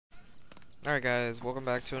Alright guys, welcome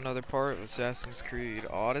back to another part of Assassin's Creed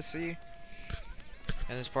Odyssey.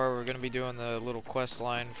 In this part we're going to be doing the little quest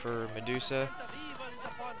line for Medusa.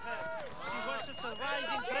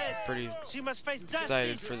 Pretty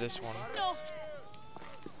excited for this one. No.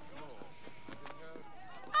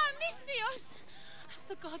 Ah, Misthios!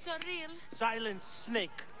 The gods are real. Silent snake.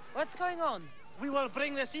 What's going on? We will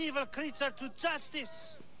bring this evil creature to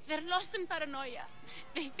justice. They're lost in paranoia.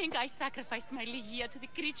 They think I sacrificed my Ligia to the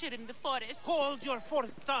creature in the forest. Hold your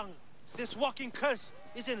forked tongue. This walking curse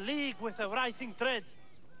is in league with the writhing dread.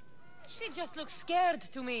 She just looks scared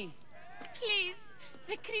to me. Please,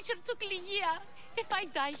 the creature took Ligia. If I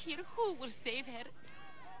die here, who will save her?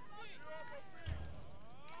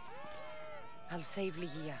 I'll save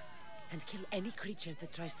Ligia and kill any creature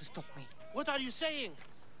that tries to stop me. What are you saying?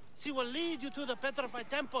 She will lead you to the petrified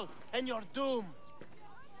temple and your doom.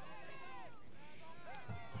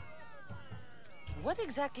 What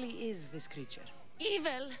exactly is this creature?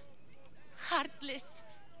 Evil, heartless,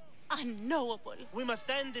 unknowable. We must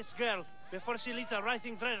end this girl before she leads the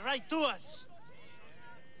writhing dread right to us.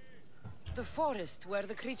 The forest where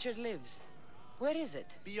the creature lives. Where is it?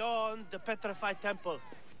 Beyond the petrified temple,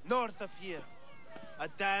 north of here. A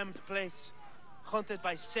damned place, haunted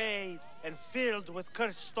by shade and filled with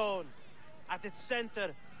cursed stone. At its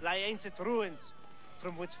center lie ancient ruins,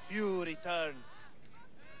 from which few return.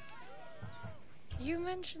 You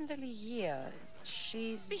mentioned the Ligia.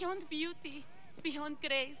 She's... Beyond beauty, beyond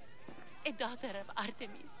grace. A daughter of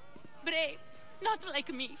Artemis. Brave, not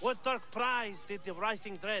like me. What dark prize did the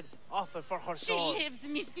writhing dread offer for her soul? She lives,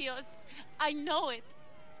 Misthios. I know it.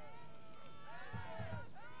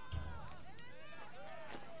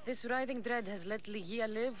 This writhing dread has let Ligia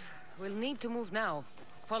live. We'll need to move now.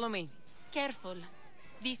 Follow me. Careful.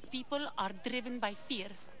 These people are driven by fear.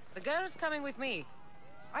 The girl's coming with me.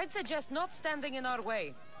 I'd suggest not standing in our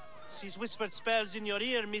way. She's whispered spells in your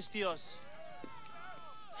ear, Misthios.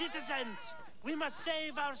 Citizens, we must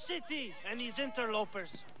save our city, and these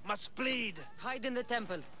interlopers must bleed. Hide in the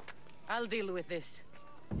temple. I'll deal with this.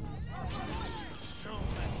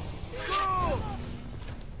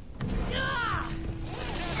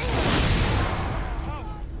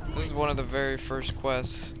 This is one of the very first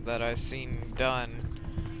quests that I seen done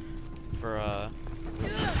for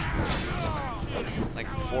like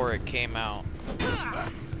before it came out.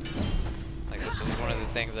 Like this was one of the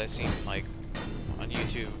things I seen like on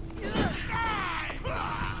YouTube.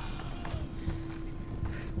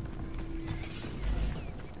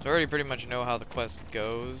 So I already pretty much know how the quest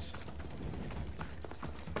goes.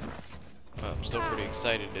 But I'm still pretty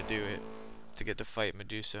excited to do it, to get to fight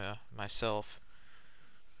Medusa myself.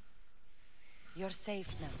 You're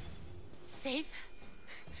safe now. Safe?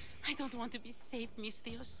 I don't want to be safe,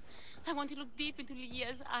 Misthios. I want to look deep into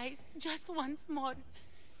Ligia's eyes just once more.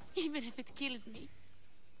 Even if it kills me.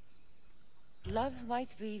 Love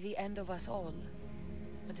might be the end of us all,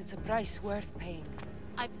 but it's a price worth paying.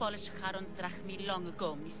 I polished Charon's drachmi long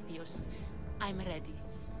ago, Misthios. I'm ready.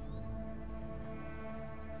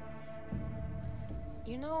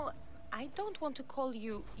 You know, I don't want to call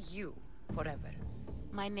you forever.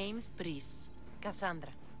 My name's Brice.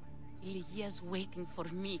 Kassandra. Ligia's waiting for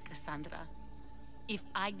me, Kassandra. If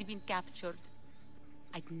I'd been captured,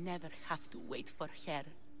 I'd never have to wait for her.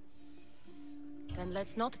 Then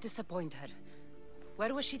let's not disappoint her.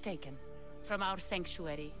 Where was she taken? From our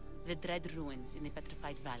sanctuary, the Dread Ruins in the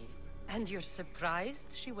Petrified Valley. And you're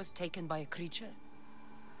surprised she was taken by a creature?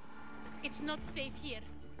 It's not safe here.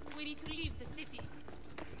 We need to leave the city.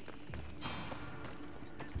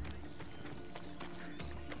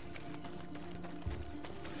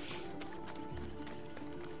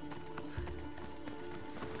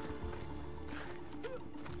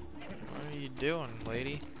 What are you doing,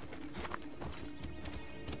 lady?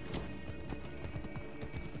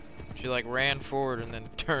 She like ran forward and then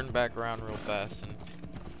turned back around real fast and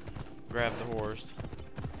grabbed the horse.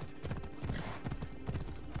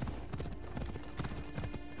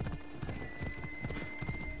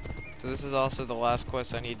 So this is also the last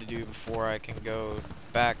quest I need to do before I can go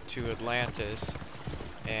back to Atlantis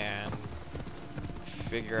and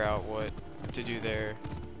figure out what to do there.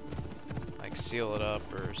 Like seal it up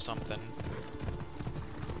or something.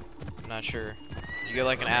 I'm not sure. You get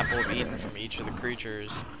like an apple of Eden from each of the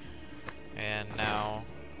creatures. And now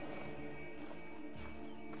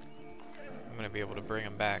I'm gonna be able to bring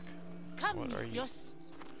them back. Come, What are you? Misthios.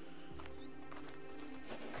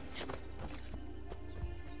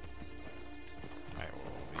 Alright,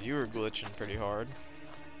 well, you were glitching pretty hard.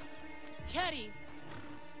 Hurry.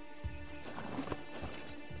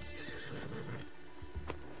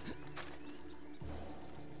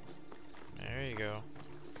 There you go.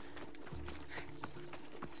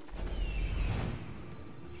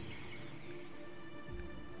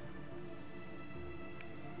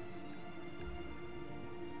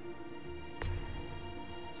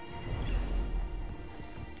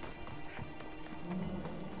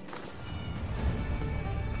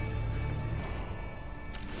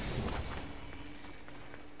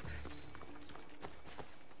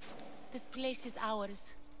 place is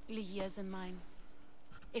ours, Lygia's and mine.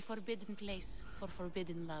 A forbidden place for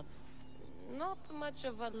forbidden love. Not much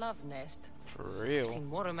of a love nest. For I've real. seen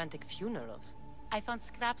more romantic funerals. I found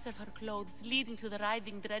scraps of her clothes leading to the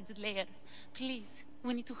writhing dread's lair. Please,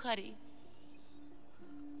 we need to hurry.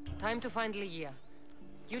 Time to find Lygia.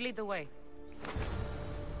 You lead the way.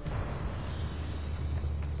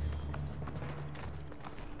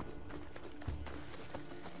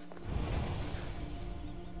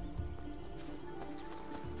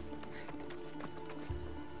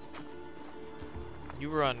 You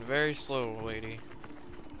run very slow, lady.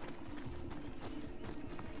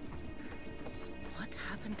 What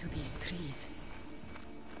happened to these trees?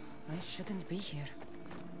 I shouldn't be here.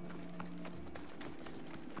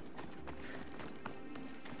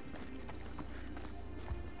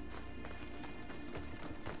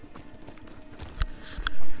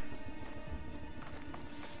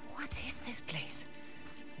 What is this place?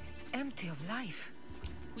 It's empty of life.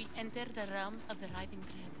 We enter the realm of the writhing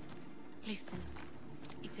dread. Listen.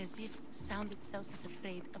 It's as if sound itself is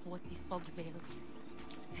afraid of what the fog veils.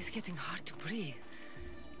 It's getting hard to breathe.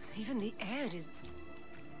 Even the air is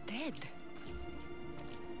dead.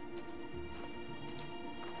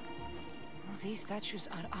 Oh, these statues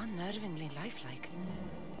are unnervingly lifelike.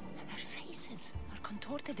 Their faces are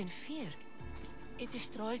contorted in fear. It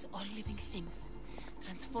destroys all living things,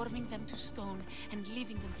 transforming them to stone and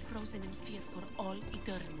leaving them frozen in fear for all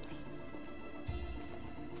eternity.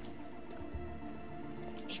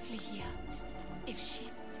 If Lygia, if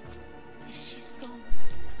she's stone,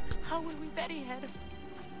 how will we bury her?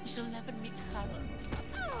 She'll never meet Haron.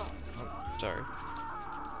 Oh, sorry.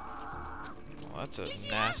 Well, that's a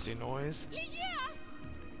nasty noise. Lygia!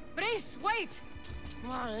 Brice, wait!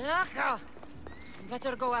 Malaka!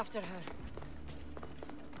 Better go after her.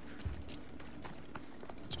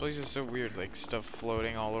 This place is so weird, like stuff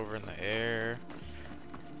floating all over in the air.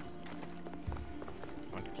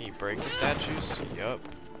 Can you break the statues? Yup.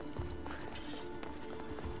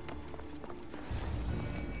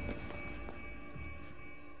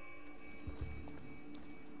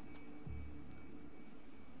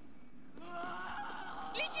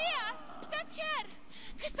 Lygia! That's her!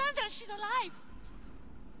 Kassandra, she's alive!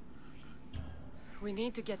 We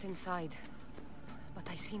need to get inside. But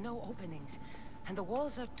I see no openings, and the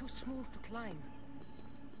walls are too smooth to climb.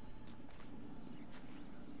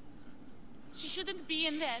 She shouldn't be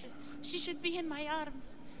in there. She should be in my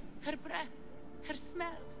arms. Her breath, her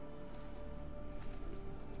smell.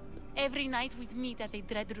 Every night we'd meet at the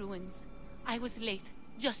dread ruins. I was late,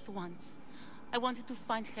 just once. I wanted to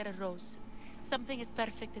find her a rose. Something as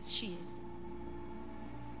perfect as she is.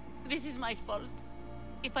 This is my fault.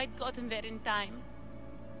 If I'd gotten there in time.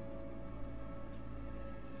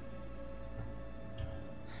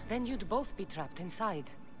 Then you'd both be trapped inside.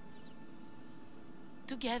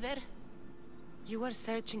 Together? You were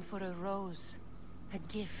searching for a rose. A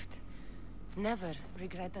gift. Never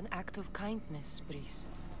regret an act of kindness, Brice.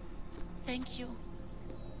 Thank you.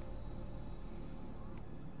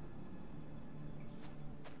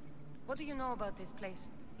 What do you know about this place?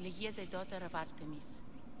 Lygia is a daughter of Artemis.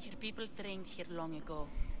 Her people trained here long ago.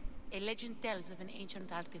 A legend tells of an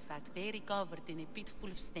ancient artifact they recovered in a pit full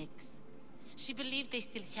of snakes. She believed they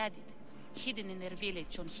still had it, hidden in their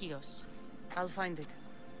village on Chios. I'll find it.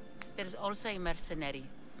 There's also a mercenary,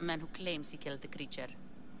 a man who claims he killed the creature.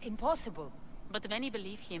 Impossible. But many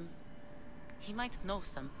believe him. He might know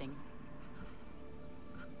something.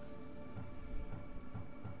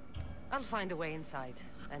 I'll find a way inside,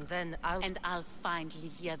 and then I'll... And I'll find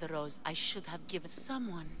Lygia the rose I should have given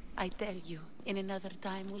someone. I tell you, in another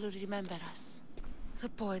time will remember us. The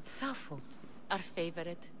poet Sappho. Our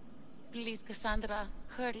favorite. Please, Kassandra,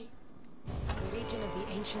 hurry. The region of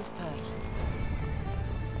the ancient pearl.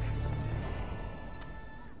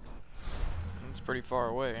 It's pretty far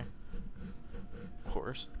away. Of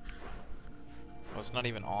course. Oh, it's not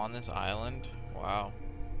even on this island? Wow.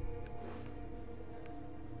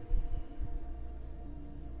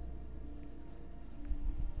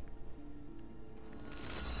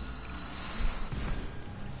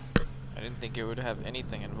 I didn't think it would have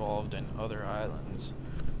anything involved in other islands.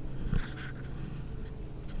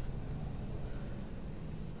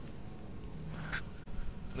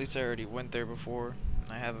 At least I already went there before.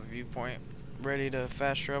 I have a viewpoint ready to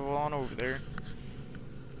fast travel on over there.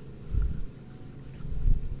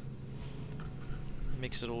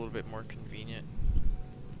 Makes it a little bit more convenient.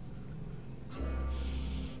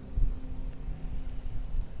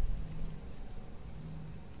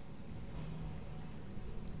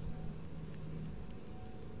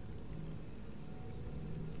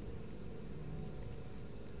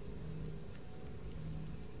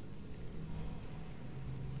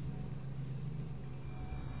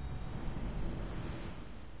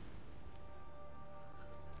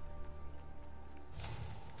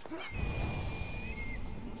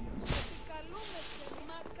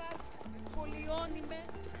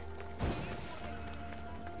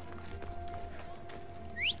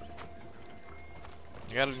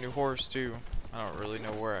 I got a new horse too. I don't really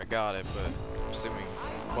know where I got it, but I'm assuming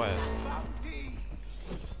quest.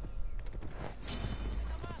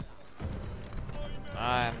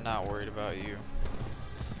 I'm not worried about you.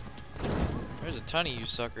 There's a ton of you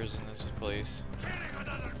suckers in this place. Killing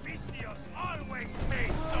another Vistios always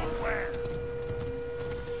pays so well.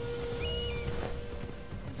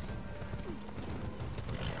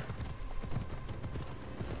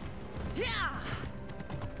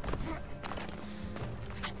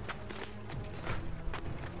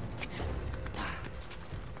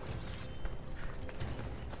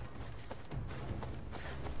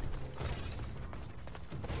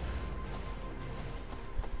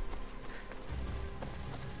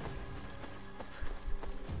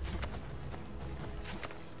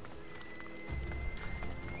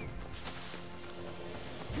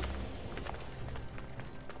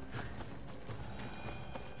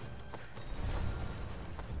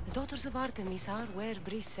 The daughters of Artemis are where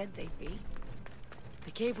Brice said they'd be.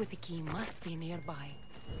 The cave with the key must be nearby.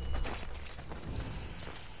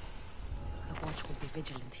 The watch will be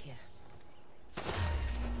vigilant here.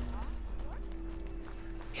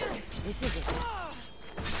 This is it.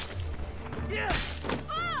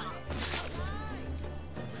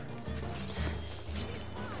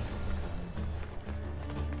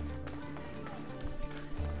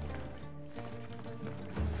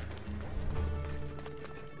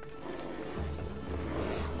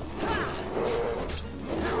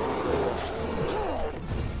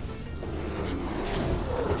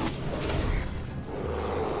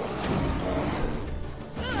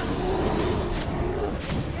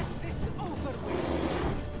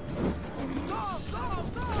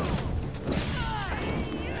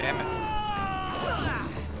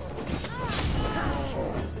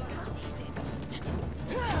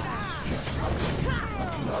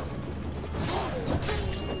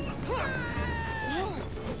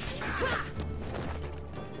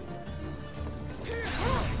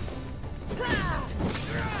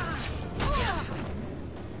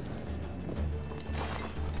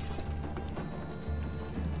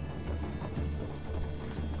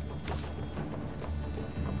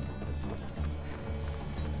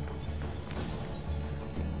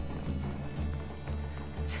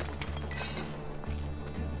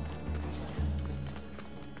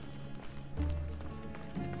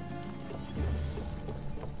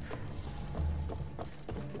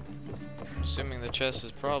 Assuming the chest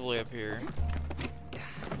is probably up here.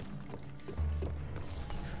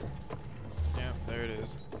 Yep, there it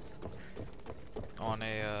is. On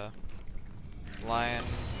a lion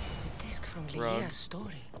The disc from rug. Lea's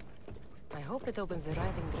story. I hope it opens the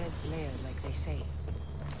Writhing Dread's lair like they say.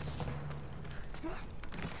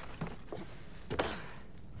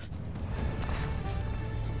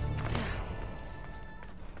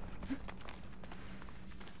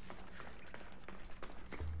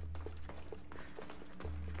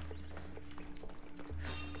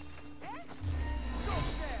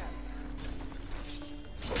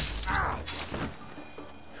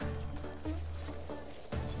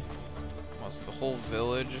 What's the whole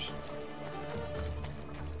village?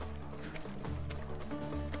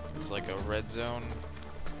 It's like a red zone.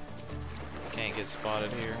 Can't get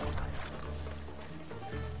spotted here.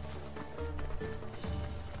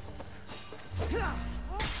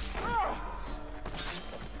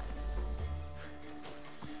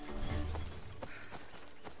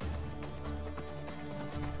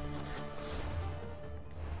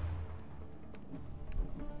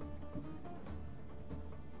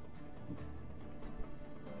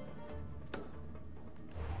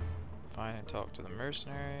 Find and talk to the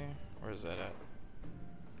mercenary. Where's that at?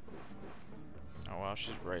 Oh wow,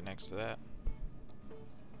 she's right next to that.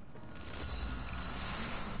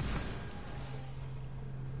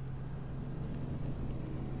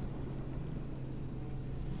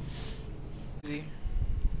 Easy.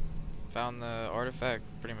 Found the artifact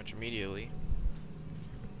pretty much immediately.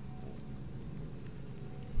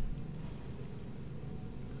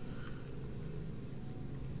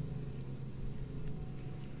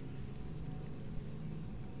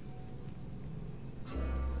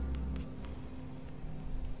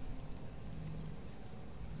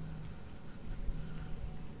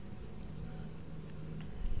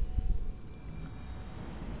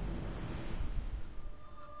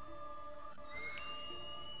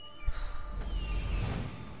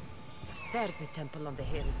 There's the temple on the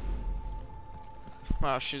hill.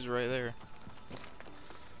 Wow, she's right there.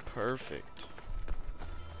 Perfect.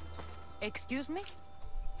 Excuse me?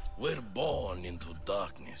 We're born into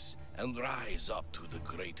darkness and rise up to the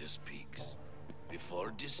greatest peaks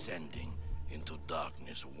before descending into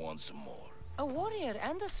darkness once more. A warrior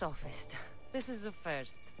and a sophist. This is a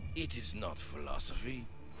first. It is not philosophy.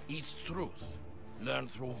 It's truth.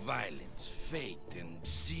 Learned through violence, fate, and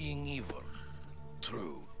seeing evil.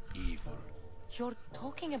 True evil. You're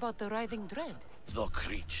talking about the writhing dread? The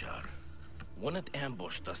creature. When it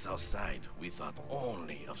ambushed us outside, we thought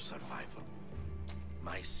only of survival.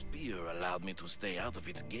 My spear allowed me to stay out of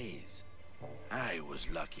its gaze. I was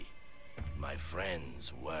lucky. My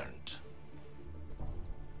friends weren't.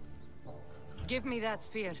 Give me that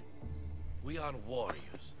spear. We are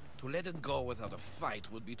warriors. To let it go without a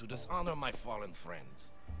fight would be to dishonor my fallen friends.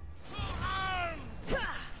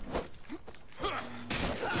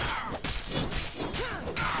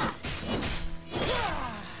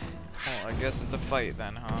 Oh, I guess it's a fight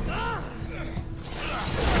then, huh?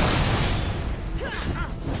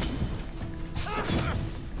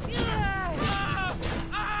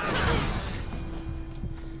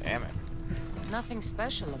 Damn it. Nothing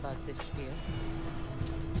special about this spear.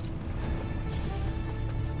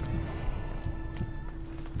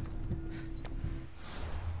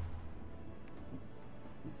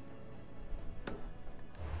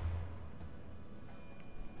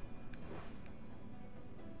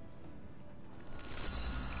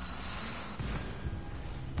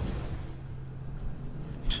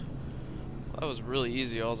 That was really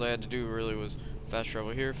easy. All I had to do really was fast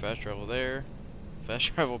travel here, fast travel there,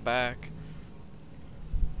 fast travel back.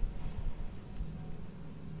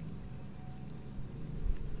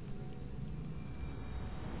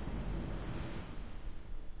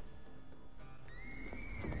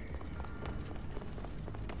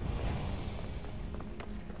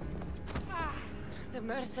 The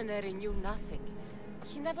mercenary knew nothing.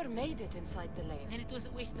 He never made it inside the lair. Then it was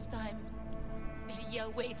a waste of time. Leah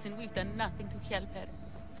waits and we've done nothing to help her.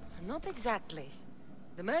 Not exactly.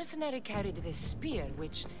 The mercenary carried this spear,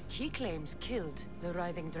 which he claims killed the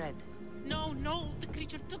writhing dread. No, the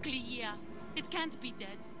creature took Leah. It can't be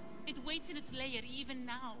dead. It waits in its lair even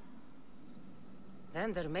now.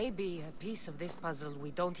 Then there may be a piece of this puzzle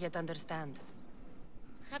we don't yet understand.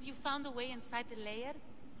 Have you found a way inside the lair?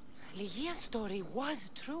 Leah's story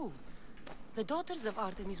was true. The daughters of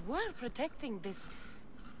Artemis were protecting this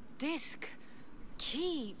disc,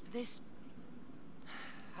 key, this...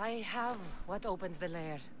 I have what opens the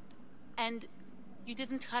lair. And you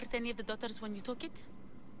didn't hurt any of the daughters when you took it?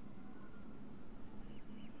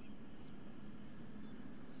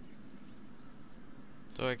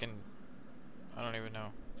 So I don't even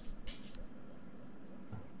know.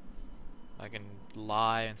 I can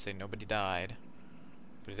lie and say nobody died,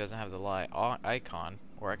 but it doesn't have the lie icon,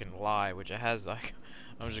 or I can lie, which it has the icon.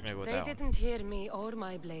 I'm just gonna go with that one. They didn't hear me or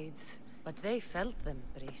my blades, but they felt them,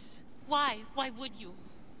 Brice. Why? Why would you?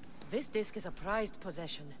 This disc is a prized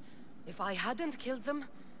possession. If I hadn't killed them,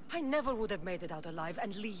 I never would have made it out alive,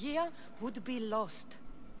 and Leah would be lost.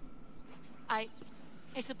 I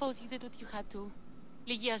suppose you did what you had to.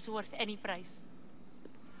 Leah's worth any price.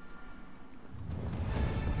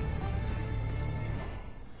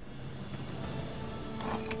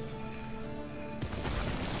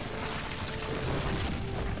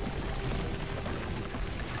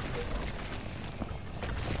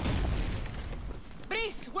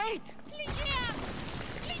 Brice, wait! Leah!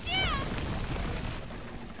 Leah!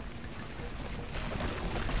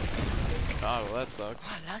 Oh, well, that sucks.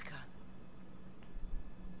 Alaka.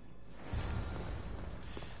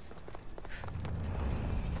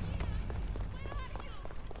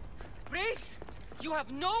 Brice! You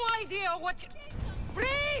have no idea what...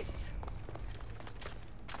 Brice!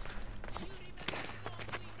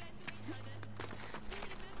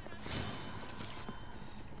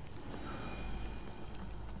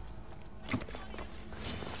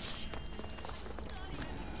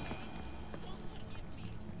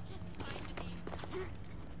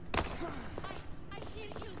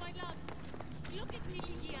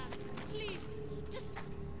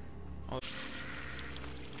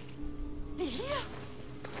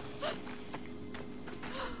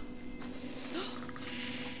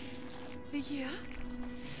 Leah?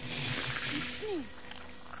 It's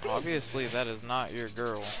me. Obviously, that is not your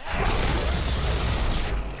girl.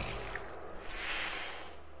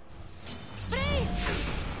 Brice!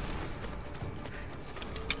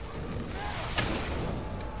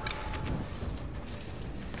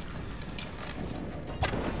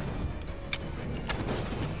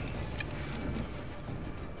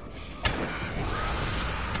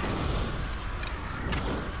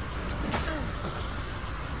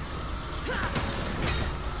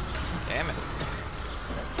 Damn it.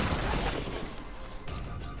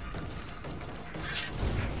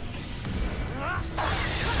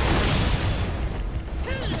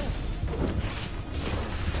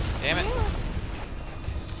 Damn it.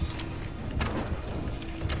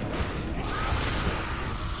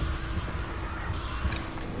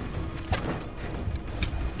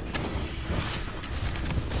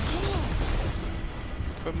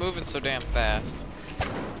 moving so damn fast?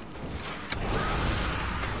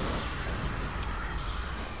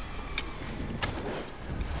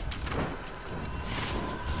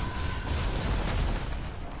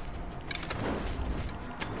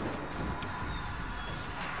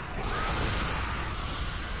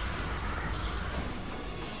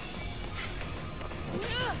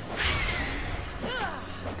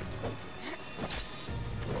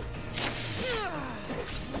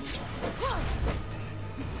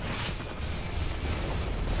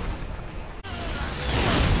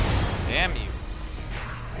 Damn you.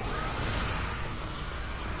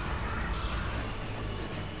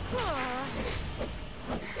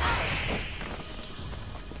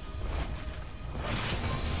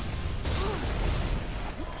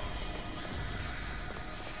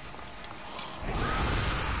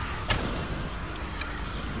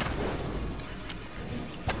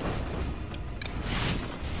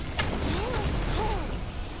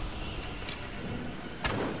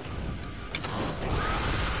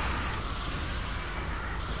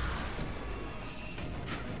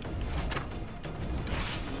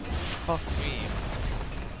 Fuck me.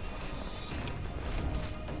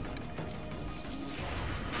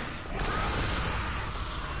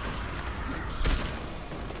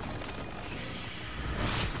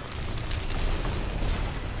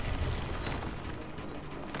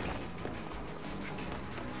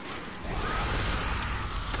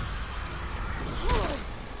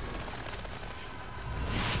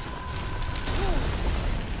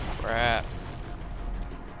 Crap.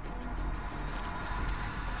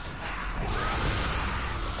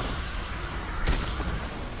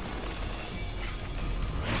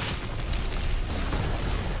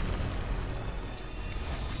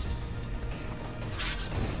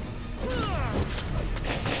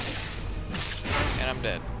 And I'm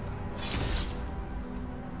dead.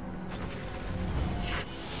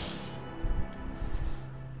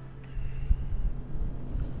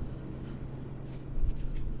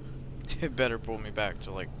 It better pull me back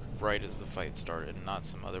to like right as the fight started and not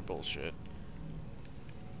some other bullshit.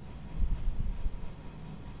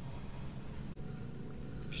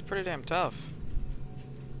 She's pretty damn tough.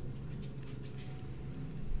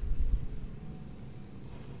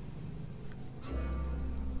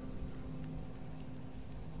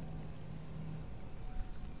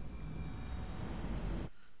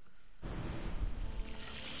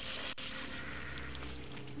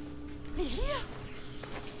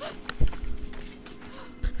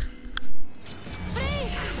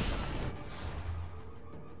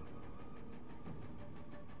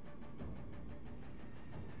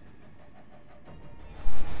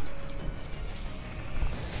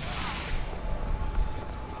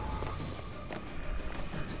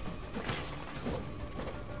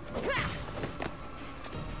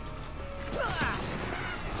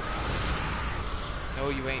 No,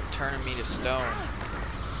 you ain't turning me to stone.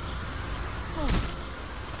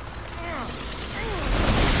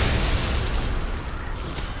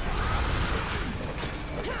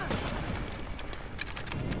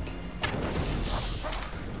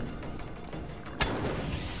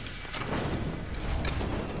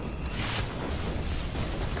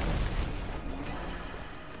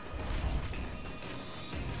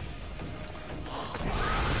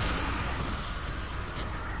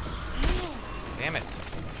 Damn it.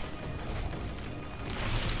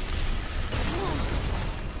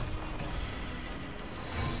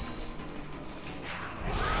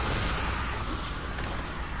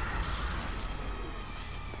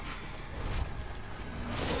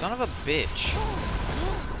 Son of a bitch.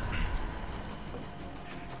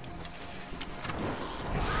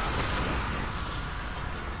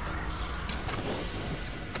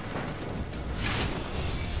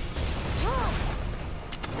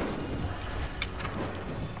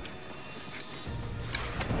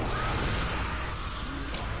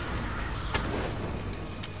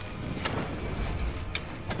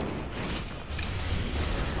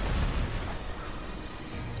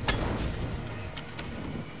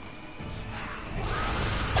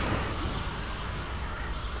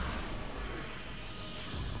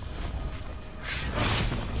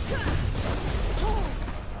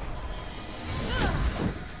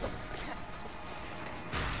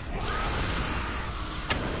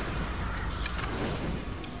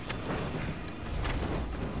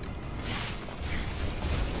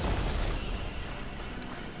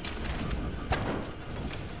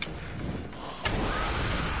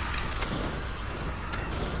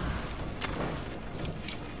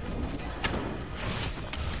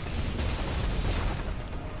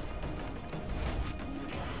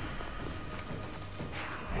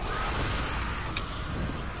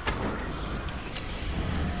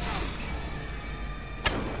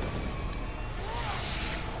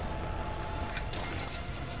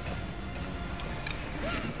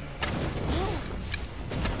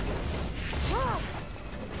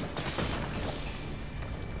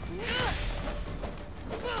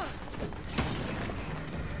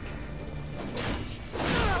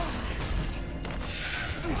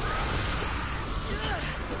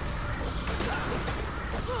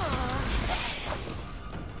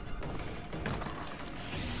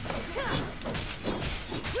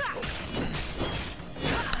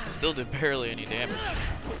 Still did barely any damage.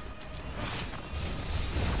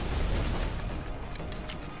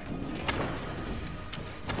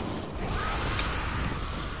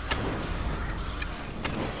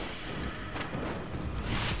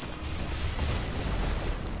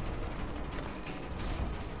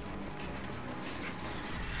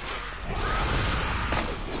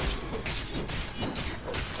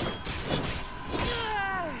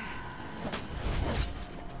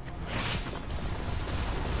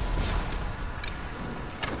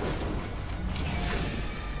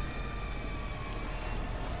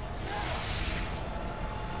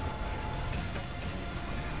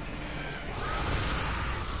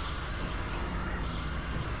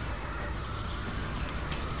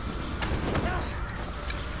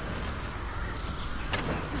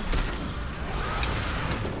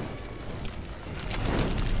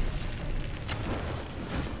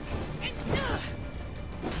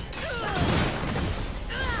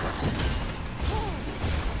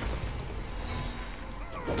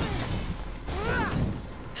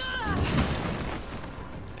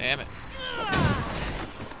 Damn it.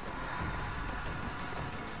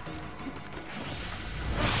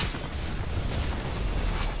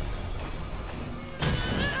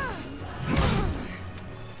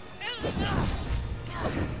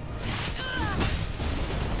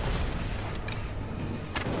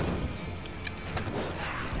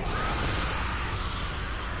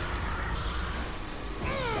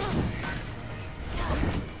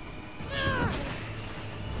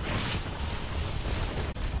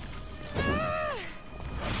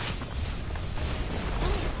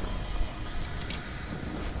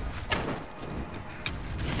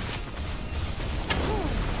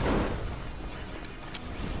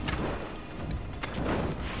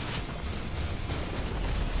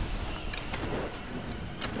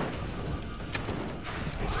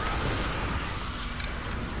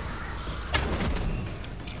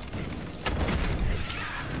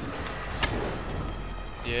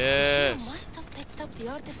 Yes. Must have picked up the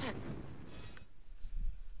artifact.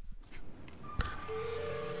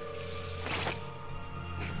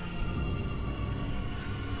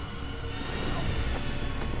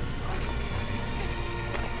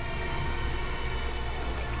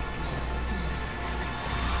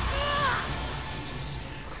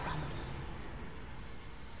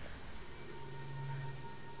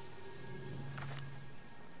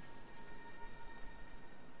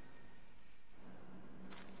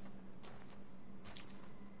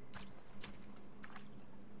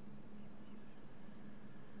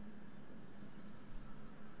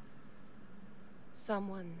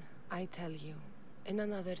 Someone, I tell you, in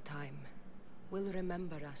another time, will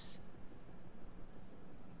remember us.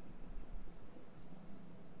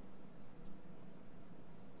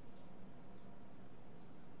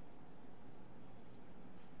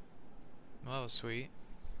 Well, that was sweet.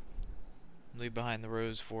 Leave behind the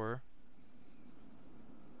rose for her.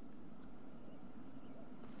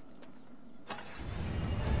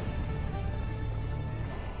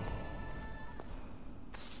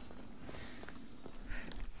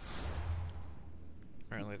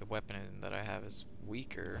 Apparently the weapon that I have is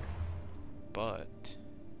weaker, but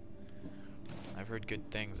I've heard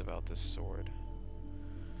good things about this sword.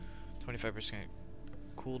 25%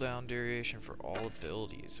 cooldown duration for all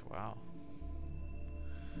abilities. Wow.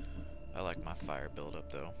 I like my fire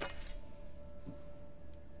buildup though.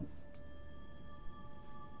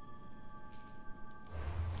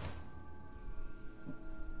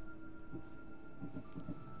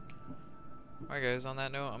 Alright guys, on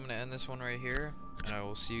that note, I'm going to end this one right here, and I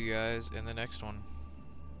will see you guys in the next one.